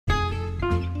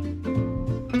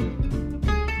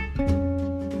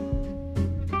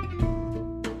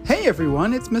Hey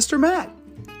everyone, it's Mr. Matt.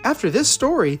 After this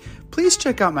story, please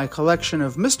check out my collection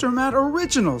of Mr. Matt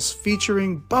Originals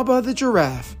featuring Bubba the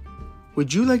Giraffe.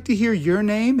 Would you like to hear your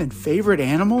name and favorite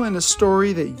animal in a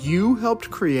story that you helped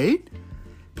create?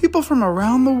 People from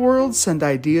around the world send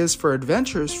ideas for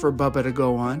adventures for Bubba to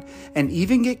go on and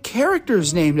even get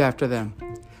characters named after them.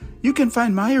 You can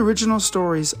find my original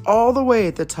stories all the way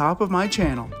at the top of my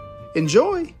channel.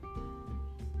 Enjoy!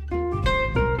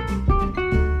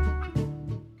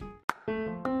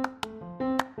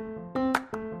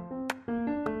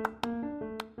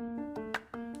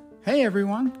 Hey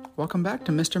everyone, welcome back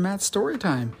to Mr. Matt's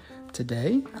Storytime.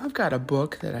 Today, I've got a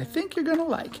book that I think you're going to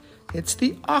like. It's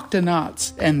The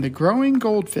Octonauts and the Growing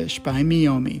Goldfish by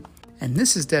Miyomi. And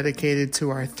this is dedicated to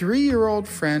our 3-year-old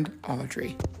friend,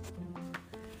 Audrey.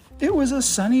 It was a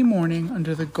sunny morning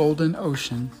under the golden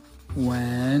ocean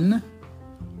when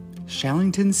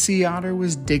Shallington's sea otter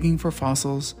was digging for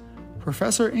fossils,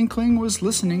 Professor Inkling was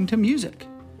listening to music,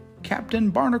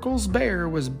 Captain Barnacle's bear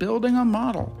was building a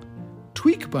model,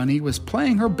 Tweak Bunny was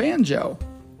playing her banjo,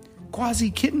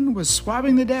 Quasi Kitten was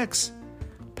swabbing the decks,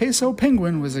 Peso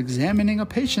Penguin was examining a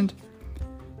patient,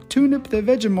 Tunip the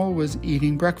Vegemole was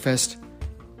eating breakfast,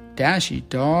 Dashy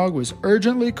Dog was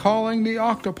urgently calling the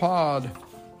octopod.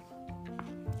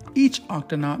 Each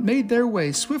octonaut made their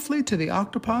way swiftly to the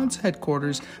octopod's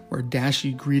headquarters, where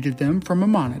Dashy greeted them from a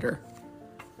monitor.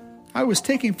 "I was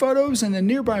taking photos in the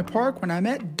nearby park when I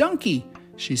met Donkey,"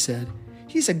 she said.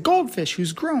 "He's a goldfish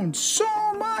who's grown so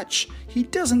much, he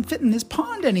doesn't fit in this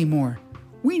pond anymore.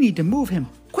 We need to move him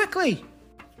quickly."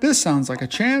 "This sounds like a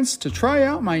chance to try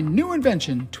out my new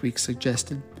invention," Tweak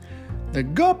suggested. "The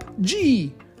Gup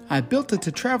G. I built it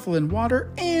to travel in water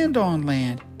and on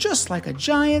land, just like a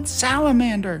giant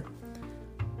salamander."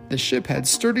 The ship had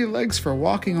sturdy legs for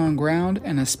walking on ground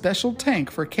and a special tank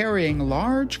for carrying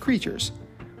large creatures.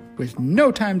 With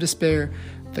no time to spare,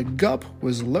 the Gup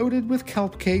was loaded with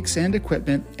kelp cakes and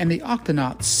equipment, and the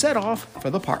Octonauts set off for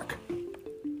the park.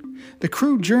 The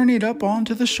crew journeyed up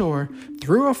onto the shore,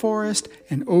 through a forest,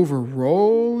 and over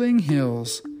rolling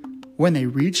hills. When they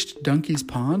reached Donkey's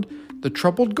Pond, the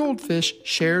troubled goldfish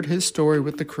shared his story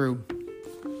with the crew.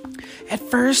 "At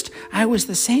first, I was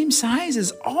the same size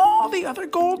as all the other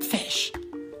goldfish.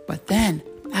 But then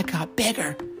I got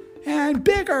bigger and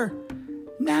bigger.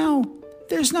 Now,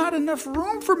 there's not enough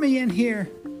room for me in here.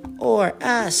 Or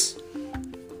us."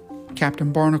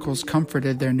 Captain Barnacles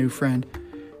comforted their new friend.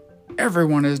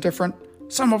 "Everyone is different.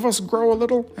 Some of us grow a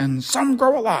little and some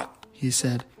grow a lot," he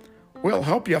said. "We'll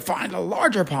help you find a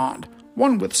larger pond,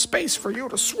 one with space for you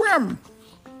to swim."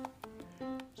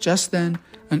 Just then,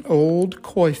 an old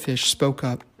koi fish spoke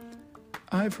up.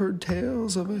 "I've heard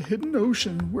tales of a hidden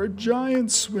ocean where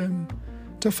giants swim.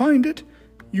 To find it,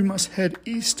 you must head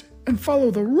east and follow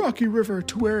the rocky river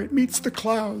to where it meets the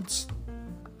clouds."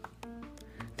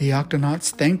 The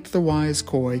Octonauts thanked the wise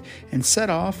koi and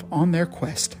set off on their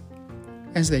quest.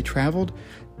 As they traveled,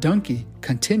 Donkey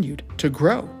continued to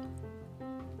grow.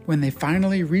 When they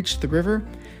finally reached the river,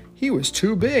 he was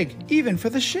too big even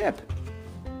for the ship.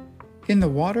 In the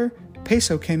water,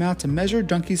 Peso came out to measure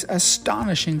Donkey's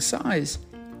astonishing size.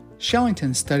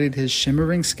 Shallington studied his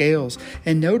shimmering scales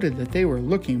and noted that they were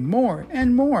looking more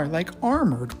and more like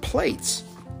armored plates.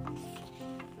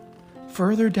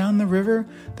 Further down the river,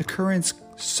 the currents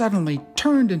suddenly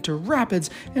turned into rapids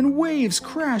and waves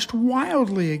crashed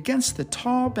wildly against the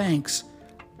tall banks.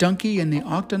 Donkey and the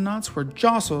Octonauts were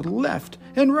jostled left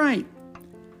and right.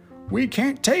 "We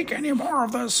can't take any more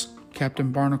of this,"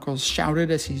 Captain Barnacles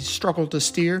shouted as he struggled to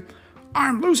steer.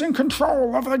 "I'm losing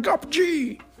control of the Gup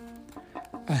G."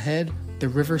 Ahead, the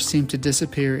river seemed to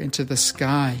disappear into the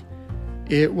sky.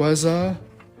 It was a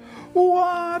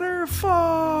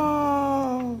waterfall.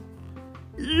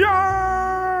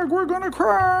 "Yarg, we're gonna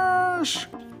crash!"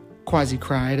 Quasi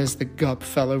cried as the Gup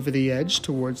fell over the edge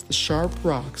towards the sharp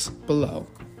rocks below.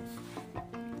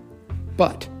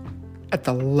 But at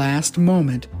the last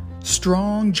moment,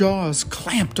 strong jaws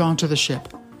clamped onto the ship.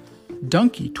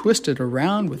 Donkey twisted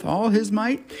around with all his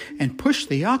might and pushed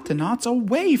the Octonauts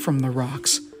away from the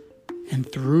rocks. And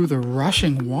through the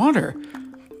rushing water,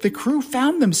 the crew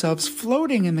found themselves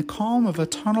floating in the calm of a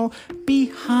tunnel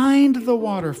behind the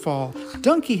waterfall.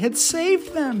 Donkey had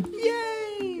saved them!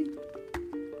 Yay!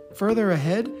 Further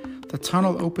ahead, the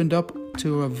tunnel opened up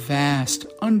to a vast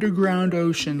underground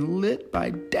ocean lit by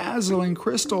dazzling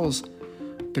crystals.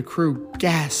 The crew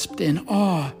gasped in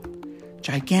awe.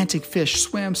 Gigantic fish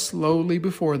swam slowly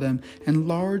before them, and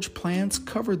large plants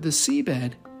covered the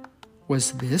seabed.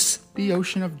 Was this the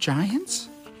ocean of giants?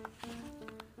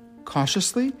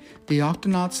 Cautiously, the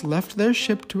Octonauts left their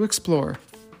ship to explore.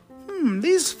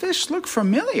 These fish look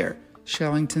familiar,"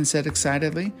 Shellington said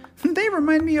excitedly. They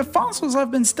remind me of fossils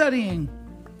I've been studying.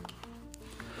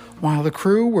 While the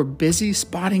crew were busy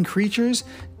spotting creatures,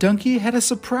 Dunky had a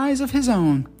surprise of his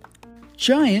own.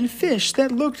 Giant fish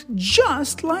that looked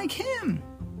just like him.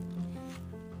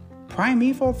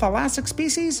 Primeval thalassic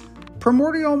species?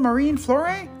 Primordial marine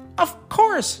flora? Of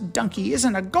course, Dunky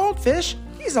isn't a goldfish.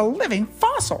 He's a living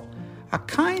fossil, a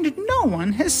kind no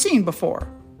one has seen before.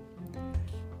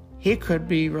 He could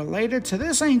be related to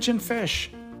this ancient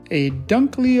fish, a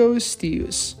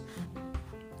Dunkleosteus.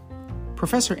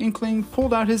 Professor Inkling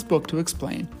pulled out his book to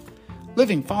explain.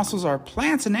 Living fossils are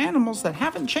plants and animals that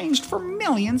haven't changed for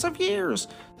millions of years,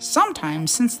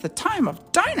 sometimes since the time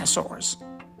of dinosaurs.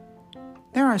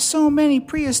 There are so many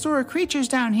prehistoric creatures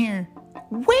down here.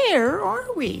 Where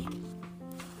are we?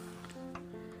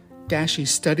 Dashi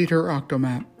studied her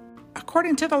octomap.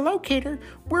 According to the locator,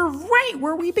 we're right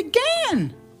where we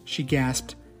began, she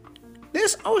gasped.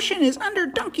 This ocean is under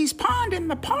Dunky's Pond in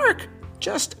the park,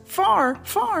 just far,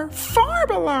 far, far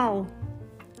below.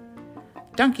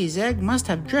 Dunky's egg must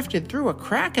have drifted through a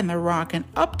crack in the rock and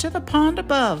up to the pond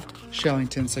above,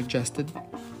 Shellington suggested.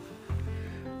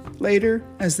 Later,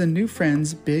 as the new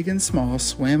friends, big and small,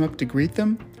 swam up to greet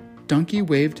them, Dunky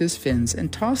waved his fins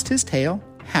and tossed his tail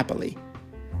happily.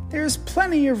 There's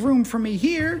plenty of room for me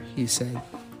here, he said.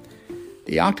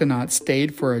 The Octonauts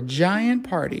stayed for a giant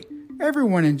party.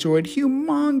 Everyone enjoyed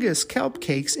humongous kelp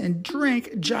cakes and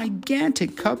drank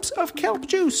gigantic cups of kelp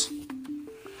juice.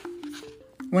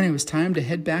 When it was time to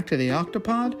head back to the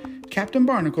octopod, Captain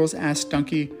Barnacles asked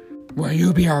Dunky, Will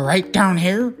you be all right down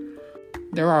here?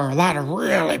 There are a lot of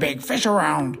really big fish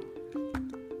around.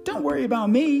 Don't worry about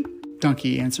me,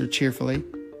 Dunky answered cheerfully.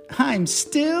 I'm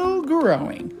still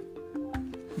growing.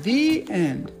 The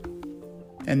end.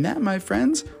 And that, my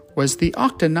friends, was The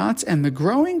Octonauts and the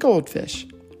Growing Goldfish.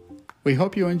 We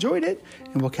hope you enjoyed it,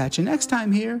 and we'll catch you next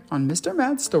time here on Mr.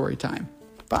 Matt's Storytime.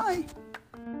 Bye!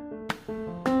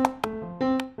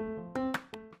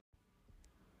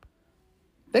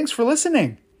 Thanks for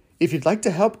listening. If you'd like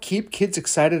to help keep kids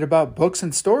excited about books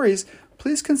and stories,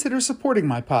 please consider supporting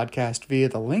my podcast via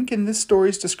the link in this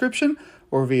story's description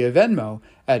or via Venmo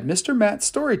at Mr. Matt's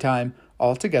Storytime,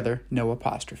 altogether no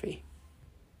apostrophe.